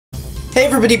Hey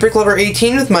everybody,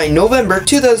 BrickLover18 with my November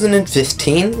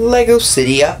 2015 LEGO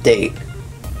City update.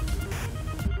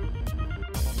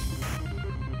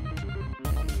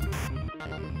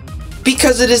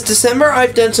 Because it is December,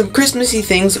 I've done some Christmassy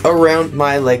things around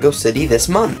my LEGO City this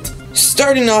month.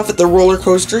 Starting off at the roller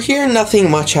coaster here, nothing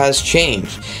much has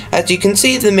changed. As you can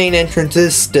see, the main entrance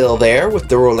is still there with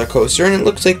the roller coaster, and it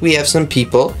looks like we have some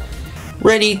people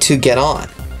ready to get on.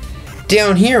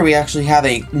 Down here we actually have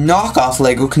a knockoff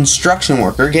LEGO construction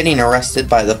worker getting arrested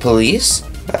by the police.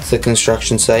 That's the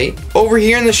construction site. Over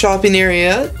here in the shopping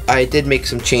area, I did make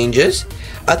some changes.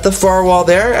 At the far wall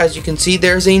there, as you can see,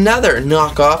 there's another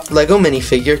knockoff LEGO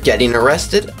minifigure getting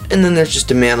arrested, and then there's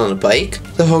just a man on a bike.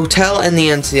 The hotel and the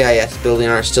NCIS building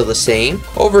are still the same.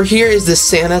 Over here is the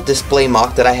Santa display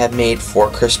mock that I had made for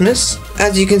Christmas.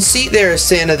 As you can see, there is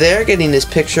Santa there getting his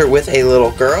picture with a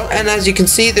little girl, and as you can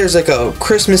see, there's like a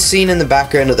Christmas scene in the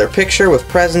background of their picture with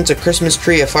presents, a Christmas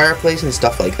tree, a fireplace, and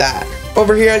stuff like that.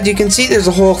 Over here, as you can see, there's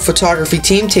a whole photography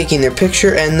team taking their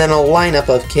picture and then a lineup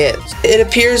of kids. It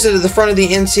appears that at the front of the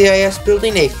NCIS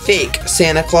building, a fake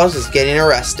Santa Claus is getting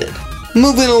arrested.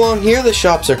 Moving along here, the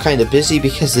shops are kind of busy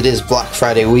because it is Black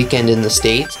Friday weekend in the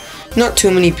States. Not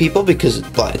too many people because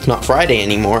it's not Friday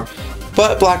anymore,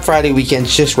 but Black Friday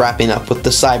weekend's just wrapping up with the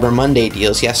Cyber Monday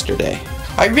deals yesterday.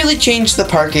 I really changed the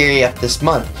park area up this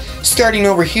month. Starting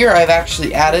over here, I've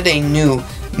actually added a new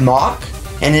mock,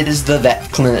 and it is the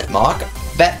Vet Clinic mock.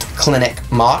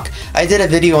 I did a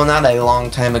video on that a long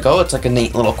time ago. It's like a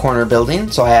neat little corner building,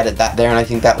 so I added that there, and I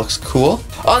think that looks cool.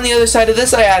 On the other side of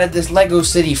this, I added this LEGO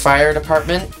City Fire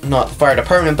Department. Not the fire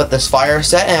department, but this fire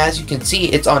set, and as you can see,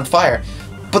 it's on fire.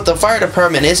 But the fire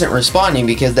department isn't responding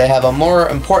because they have a more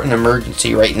important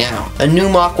emergency right now. A new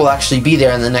mock will actually be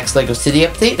there in the next LEGO City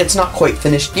update. It's not quite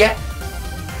finished yet.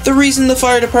 The reason the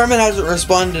fire department hasn't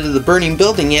responded to the burning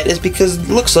building yet is because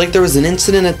it looks like there was an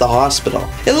incident at the hospital.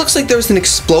 It looks like there was an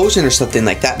explosion or something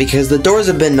like that because the doors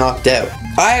have been knocked out.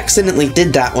 I accidentally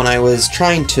did that when I was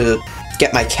trying to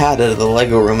get my cat out of the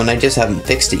LEGO room, and I just haven't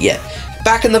fixed it yet.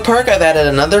 Back in the park, I've added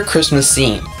another Christmas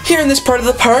scene. Here in this part of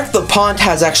the park, the pond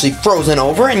has actually frozen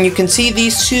over, and you can see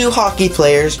these two hockey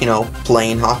players,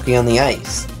 playing hockey on the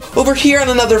ice. Over here on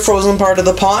another frozen part of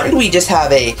the pond, we just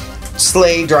have a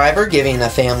sleigh driver giving a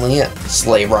family a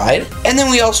sleigh ride. And then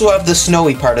we also have the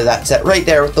snowy part of that set right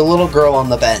there with the little girl on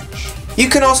the bench. You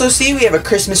can also see we have a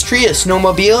Christmas tree, a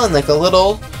snowmobile, and like a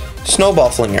little snowball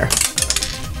flinger,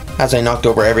 as I knocked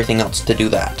over everything else to do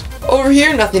that. Over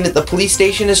here, nothing at the police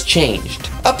station has changed.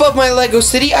 Above my LEGO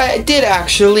City, I did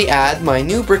actually add my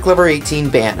new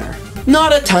BrickLover18 banner.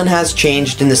 Not a ton has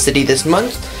changed in the city this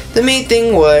month. The main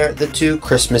thing were the two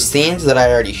Christmas themes that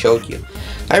I already showed you.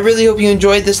 I really hope you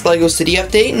enjoyed this LEGO City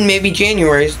update, and maybe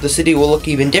January the city will look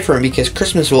even different because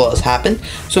Christmas will have happened,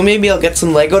 so maybe I'll get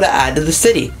some LEGO to add to the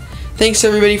city. Thanks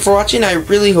everybody for watching. I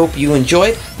really hope you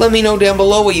enjoyed. Let me know down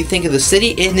below what you think of the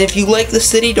city, and if you like the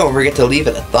city, don't forget to leave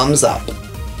it a thumbs up.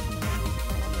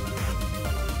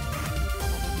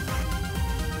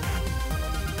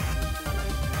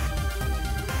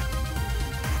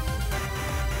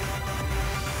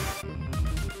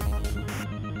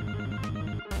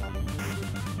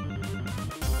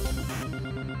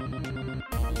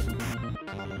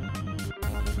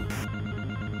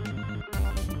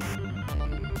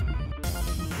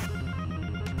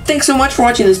 Thanks so much for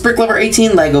watching this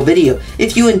BrickLover18 LEGO video.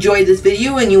 If you enjoyed this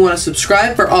video and you want to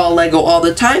subscribe for all LEGO all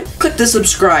the time, click the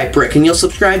subscribe brick and you'll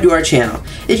subscribe to our channel.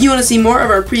 If you want to see more of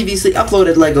our previously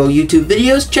uploaded LEGO YouTube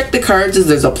videos, check the cards as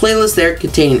there's a playlist there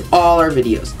containing all our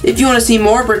videos. If you want to see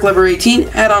more BrickLover18,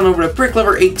 head on over to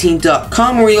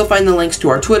BrickLover18.com where you'll find the links to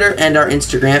our Twitter and our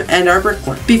Instagram and our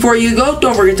BrickLink. Before you go,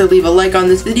 don't forget to leave a like on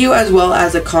this video as well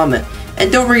as a comment.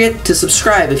 And don't forget to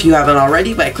subscribe if you haven't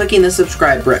already by clicking the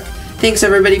subscribe brick. Thanks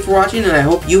everybody for watching, and I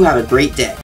hope you have a great day.